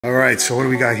All right, so what do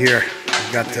we got here?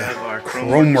 We got the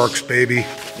Khrome Werks, baby.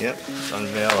 Yep, let's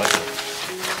unveil it.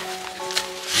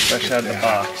 Fresh out of the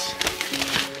box.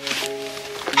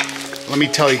 Let me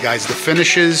tell you guys, the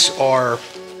finishes are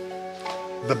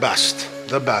the best.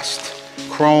 The best.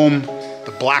 Chrome,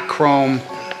 the black chrome,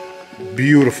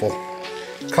 beautiful.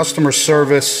 Customer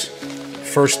service,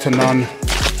 first to none.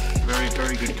 Very,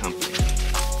 very good company.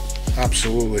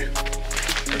 Absolutely.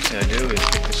 First thing I do is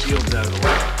get the shields out of the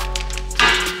way.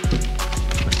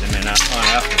 Put them in on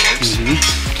afterwards.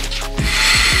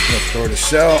 We'll throw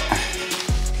this out.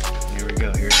 Here we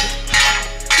go. Here's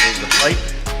the pipe.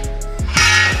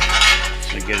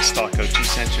 So you get a stock O2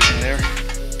 sensors in there.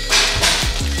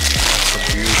 That's a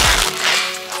beaut.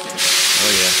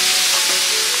 Oh yeah.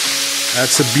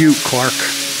 That's a beaut, Clark.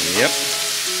 Yep.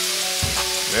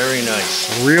 Very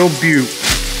nice. A real beaut.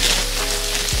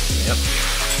 Yep.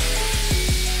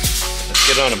 Let's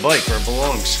get on a bike where it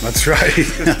belongs. That's right.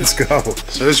 Let's go.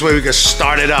 So this way we can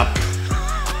start it up.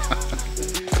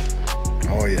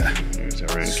 Oh yeah. Here's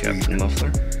our end cap and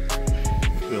muffler.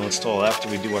 We'll install after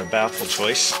we do our baffle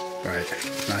choice. Right.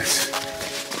 Nice.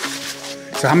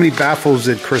 So how many baffles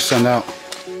did Chris send out? I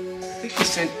think he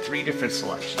sent 3 different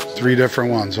selections. 3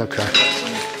 different ones. Okay.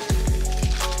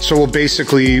 So we'll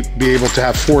basically be able to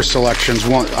have 4 selections.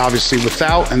 One obviously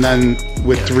without, and then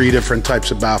with 3 different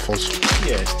types of baffles.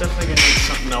 Yeah, it's definitely gonna need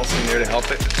something else in there to help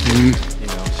it. You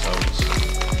know,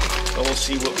 so we'll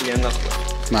see what we end up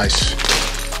with. Nice.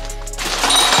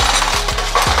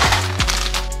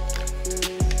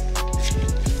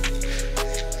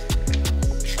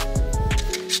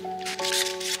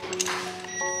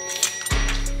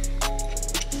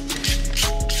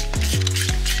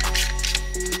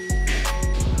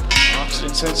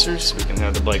 Sensors, so we can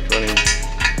have the bike running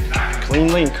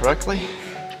cleanly and correctly.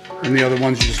 And the other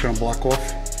ones you're just going to block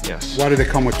off? Yes. Why do they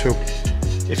come with 2?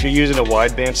 If you're using a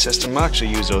wideband system, I'll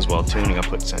actually use those while tuning. I'll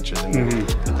put sensors in there,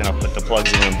 but then I'll put the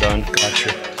plugs in when I'm done.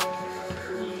 Gotcha.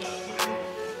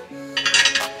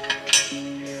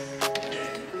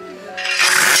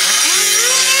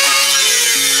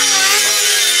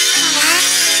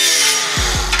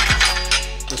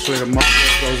 This way the muffler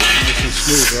goes nice and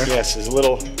smooth, right? Yes, there's a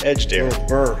little edge there. A little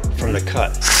burr from the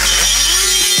cut.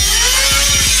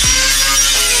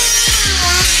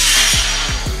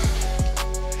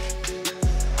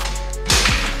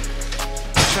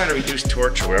 I try to reduce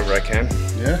torture wherever I can.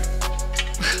 Yeah.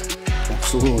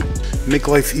 Absolutely. Make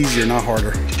life easier, not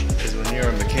harder. Because when you're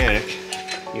a mechanic,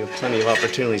 you have plenty of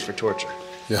opportunities for torture.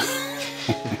 Yeah.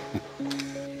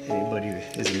 Anybody who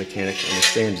is a mechanic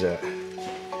understands that.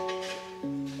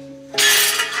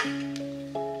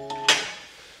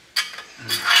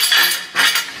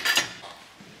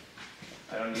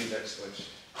 I don't use that switch.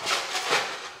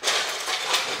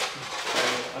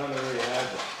 I don't know where you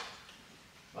have it.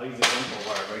 I'll use the jumper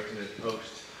wire right to the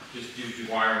post. Just use your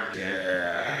wire.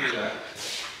 Yeah. I can do that.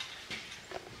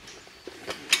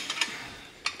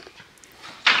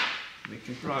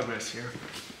 Making progress here.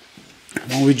 Why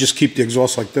don't we just keep the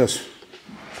exhaust like this?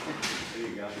 There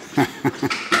you go.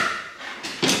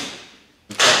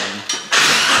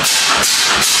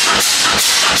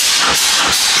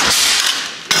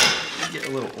 Get a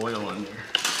little oil on there.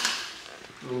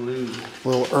 A little lube.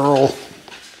 Little Earl.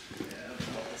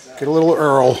 Get a little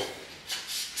Earl.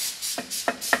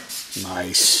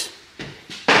 Nice.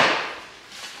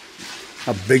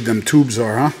 How big them tubes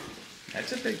are, huh?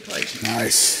 That's a big pipe.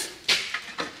 Nice.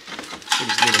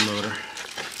 Biggest little motor.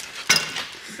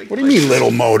 What do you mean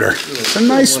little motor? It's a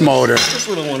nice motor. This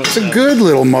little one. It's a good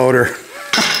little motor.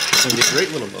 It's a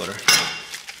great little motor.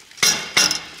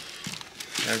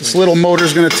 This little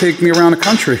motor's gonna take me around the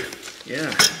country.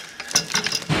 Yeah.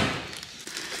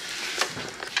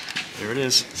 There it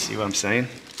is. See what I'm saying?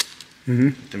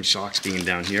 Them shocks being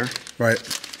down here. Right.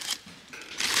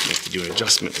 You have to do an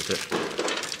adjustment with it.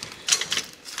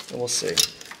 And we'll see.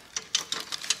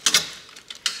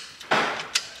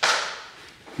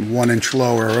 1 inch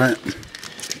lower, right?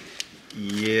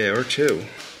 Yeah, or 2.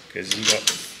 Because you got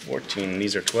 14 and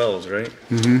these are 12s, right?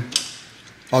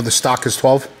 Oh, the stock is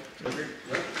 12?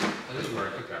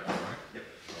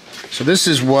 So this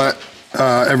is what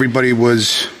everybody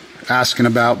was asking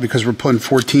about because we're putting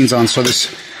 14s on. So this,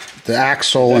 the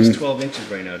axle That's and 12 inches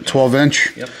right now. John. 12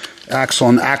 inch? Yep. Axle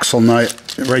and axle nut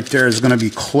right there is going to be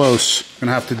close. Going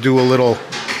to have to do a little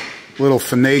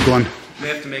finagling. May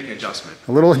have to make an adjustment.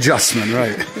 A little adjustment,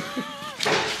 right?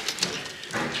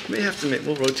 May have to make.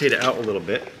 We'll rotate it out a little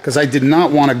bit. Because I did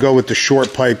not want to go with the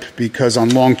short pipe because on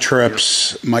long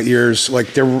trips, my ears,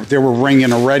 like they were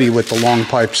ringing already with the long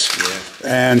pipes. Yeah.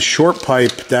 And short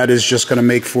pipe, that is just going to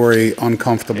make for a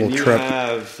uncomfortable And you trip.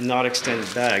 have not extended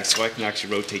bags, so I can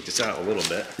actually rotate this out a little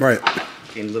bit. Right.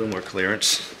 Gain a little more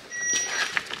clearance.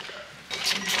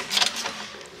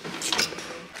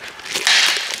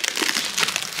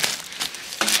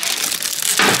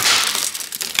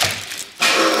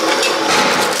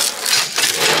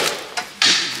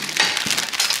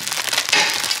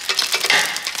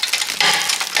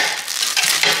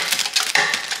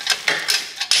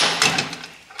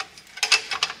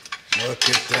 Look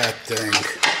at that thing.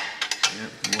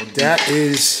 Yeah, we'll That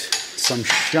is some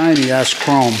shiny ass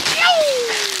chrome.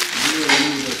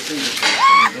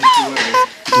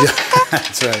 Yeah,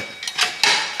 that's right.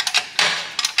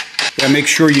 Yeah, make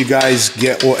sure you guys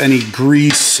get any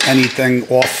grease, anything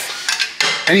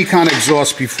off, any kind of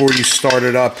exhaust before you start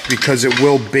it up, because it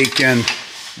will bake in.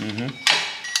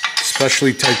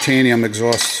 Especially titanium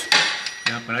exhaust.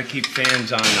 Yeah, but I keep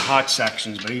fans on the hot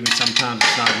sections, but even sometimes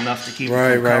it's not enough to keep it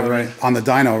Right, from right, coloring. right. On the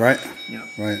dyno, right? Yeah.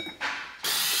 Right.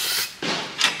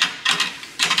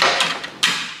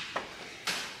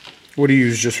 What do you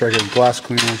use? Just regular glass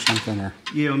cleaner or something? Or?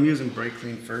 Yeah, I'm using brake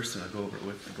clean first, and I'll go over it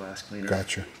with the glass cleaner.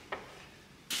 Gotcha.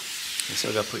 And so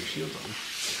I got to put your shield on.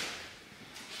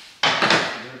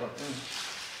 What about them?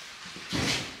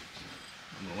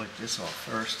 I'm going to wipe this off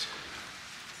first.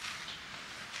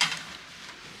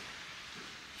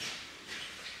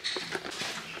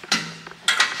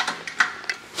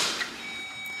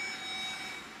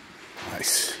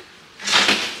 Nice.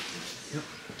 Yep.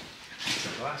 Put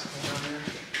the glass cleaner on there.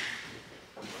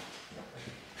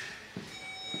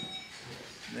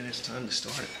 And then it's time to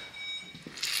start it.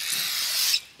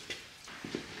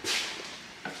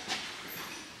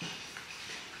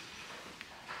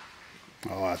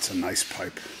 Oh, that's a nice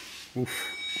pipe. Oof.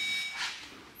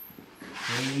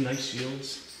 Really nice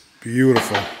shields.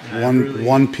 Beautiful. Yeah, really-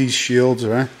 One-piece shields,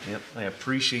 right? Yep, I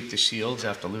appreciate the shields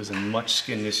after losing much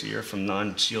skin this year from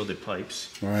non-shielded pipes.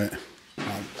 Right.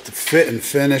 The fit and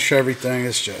finish, everything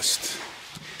is just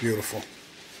beautiful.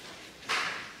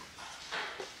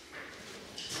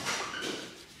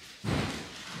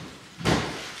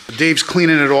 Dave's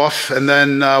cleaning it off, and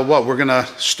then what? We're gonna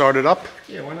start it up.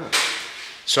 Yeah, why not?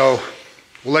 So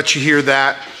we'll let you hear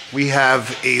that. We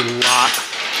have a lot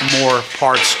more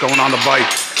parts going on the bike.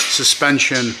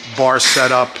 Suspension, bar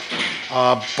setup,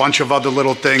 a bunch of other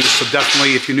little things. So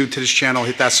definitely, if you're new to this channel,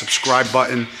 hit that subscribe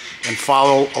button and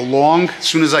follow along. As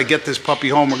soon as I get this puppy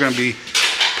home, we're gonna be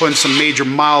putting some major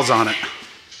miles on it.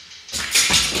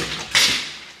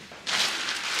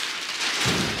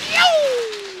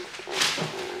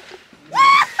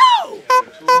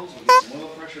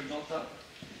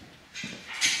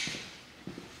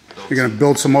 You're gonna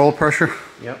build some oil pressure?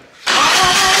 Yep.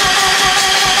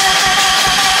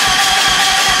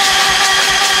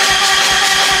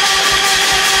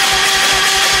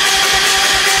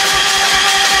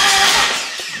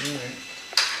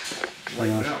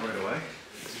 Lighten it out right away.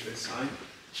 That's a good sign.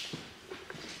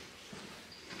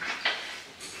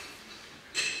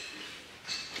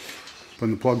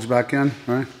 Putting the plugs back in,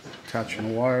 right? Attaching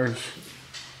the wires.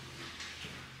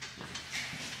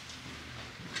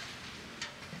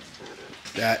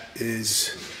 That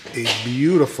is a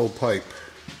beautiful pipe.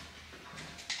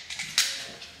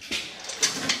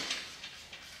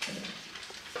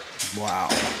 Wow.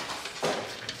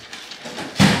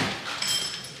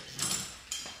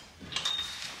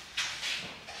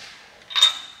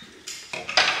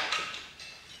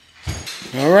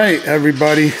 All right,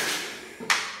 everybody.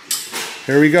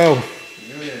 Here we go.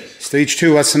 Here it is. Stage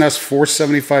 2 S&S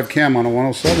 475 cam on a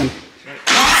 107.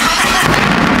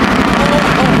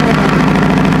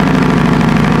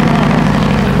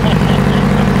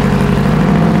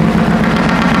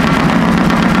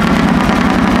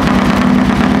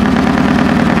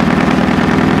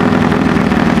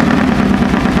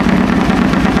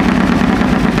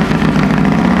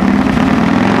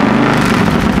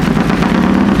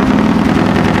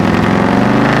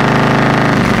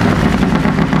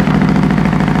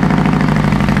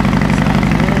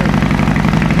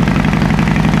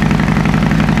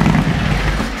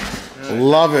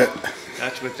 Love it.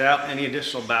 That's without any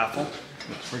additional baffle.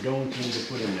 We're going to need to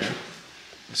put in there.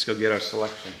 Let's go get our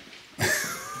selection.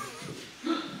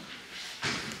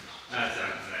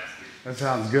 That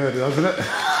sounds good, doesn't it?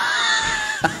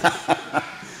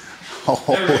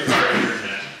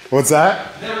 What's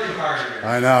that?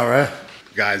 I know, right?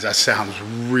 Guys, that sounds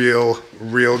real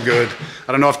good.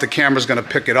 I don't know if the camera's gonna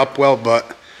pick it up well,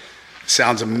 but it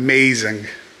sounds amazing.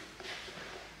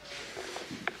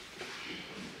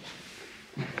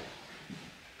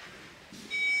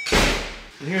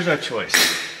 And here's our choice.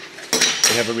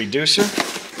 We have a reducer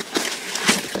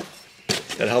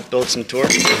that help build some torque.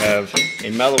 We have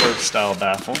a mellower style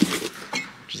baffle,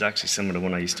 which is actually similar to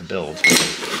one I used to build.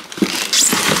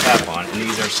 Tap on, and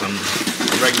these are some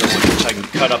regular ones which I can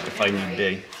cut up if I need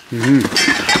be.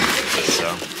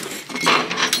 So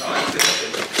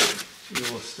we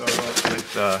will start off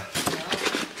with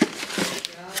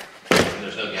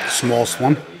Smallest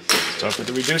one. start with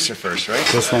the reducer first, right?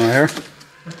 This one right here.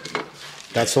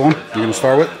 That's the one you're gonna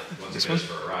start with. This one.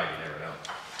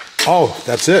 Oh,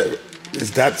 that's it.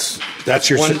 That's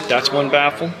your. That's one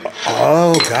baffle.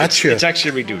 Oh, gotcha. It's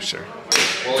actually a reducer.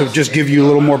 To just give you a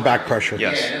little more back pressure.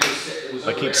 Yes.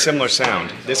 But keep similar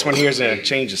sound. This one here is a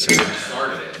change of sound.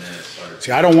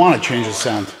 See, I don't want to change the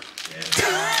sound.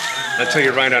 Until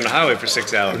you're riding on the highway for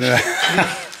 6 hours.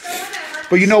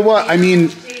 But you know what? I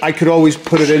mean, I could always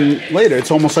put it in later.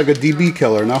 It's almost like a DB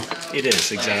killer, no? It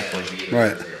is, exactly.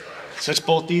 Right. So let's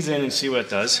bolt these in and see what it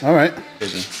does. All right.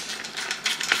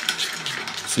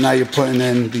 So now you're putting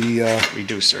in the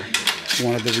Reducer.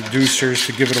 one of the reducers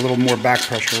to give it a little more back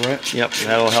pressure, right? Yep,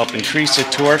 that'll help increase the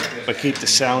torque, but keep the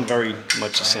sound very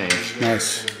much the same.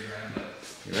 Nice.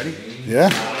 You ready? Yeah.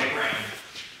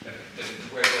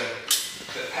 Where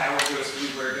the power goes through,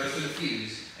 where it goes to the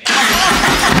fuse.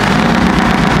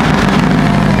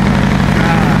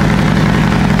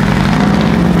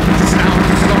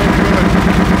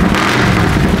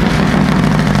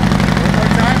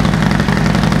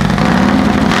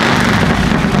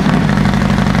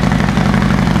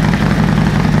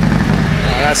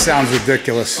 That sounds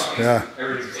ridiculous. Yeah.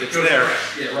 It's there.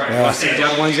 You want to put the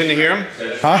other ones in to hear them?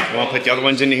 Huh? You want to put the other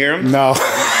ones in to hear them? No.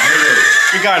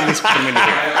 You got to at least put them in to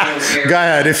hear. Go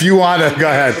ahead. If you want to, go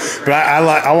ahead. But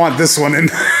I want this one in.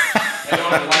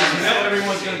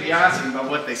 Everyone's going to be asking about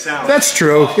what they sound like. That's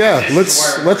true. Yeah.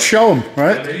 Let's show them,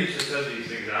 right?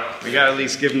 We got to at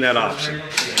least give them that option.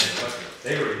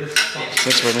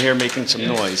 Since we're here making some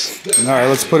noise. All right.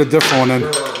 Let's put a different one in.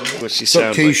 What she So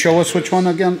sounds can you like. show us which one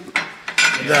again?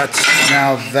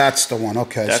 That's the one.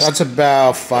 Okay, so that's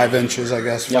about 5 inches, I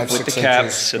guess. Yep, 5, with the 6 caps.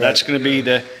 inches. So Right. that's going to be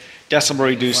the decibel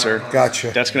reducer.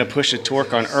 Gotcha. That's going to push the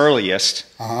torque on earliest,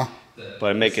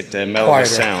 but make it the mellow Quieter.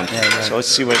 sound. Right. So let's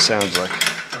see what it sounds like.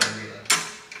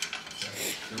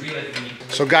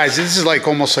 So guys, this is like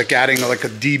almost like adding like a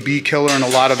DB killer and a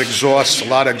lot of exhausts. A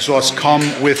lot of exhausts come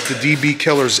with the DB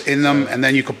killers in them, and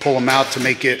then you can pull them out to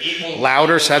make it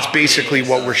louder. So that's basically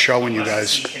what we're showing you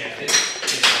guys.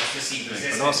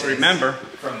 But also remember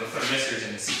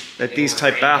that these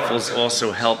type baffles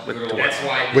also help with torque.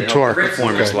 With torque.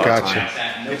 Performance Okay, a lot of gotcha.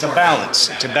 times. It's a balance.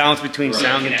 It's a balance between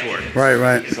sound and torque. Right,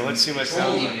 right. So let's see what it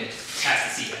sounds like.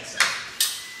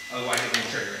 Otherwise, it won't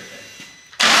trigger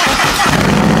anything.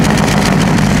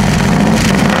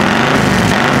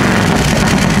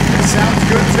 It sounds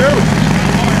good too.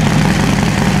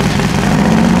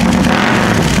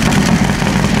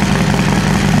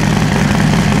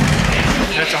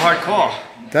 That's a hard call.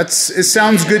 It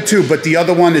sounds good too, but the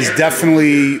other one is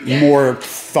definitely more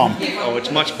thump. Oh,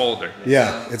 it's much bolder.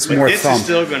 Yeah, it's But more this thump. is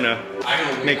still going to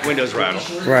make windows rattle.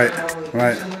 Right,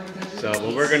 right. So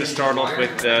well, we're going to start off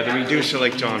with the reducer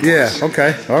like John Yeah, was.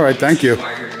 okay. All right, thank you.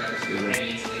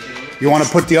 You want to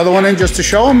put the other one in just to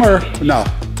show them, or no?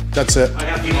 That's it.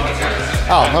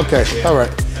 Oh, okay. All right.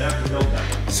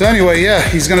 So anyway, yeah,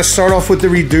 he's going to start off with the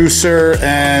reducer,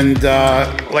 and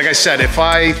like I said, if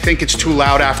I think it's too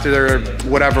loud after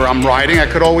whatever I'm riding, I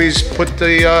could always put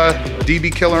the DB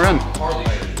killer in,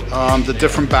 the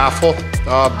different baffle,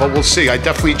 but we'll see. I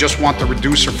definitely just want the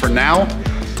reducer for now,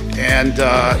 and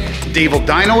Dave will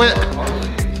dyno it,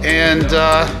 and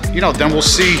then we'll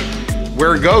see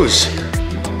where it goes.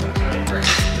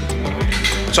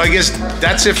 So I guess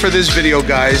that's it for this video,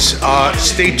 guys.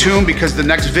 Stay tuned, because the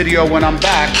next video when I'm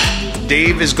back,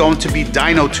 Dave is going to be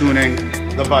dyno tuning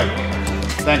the bike.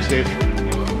 Thanks, Dave.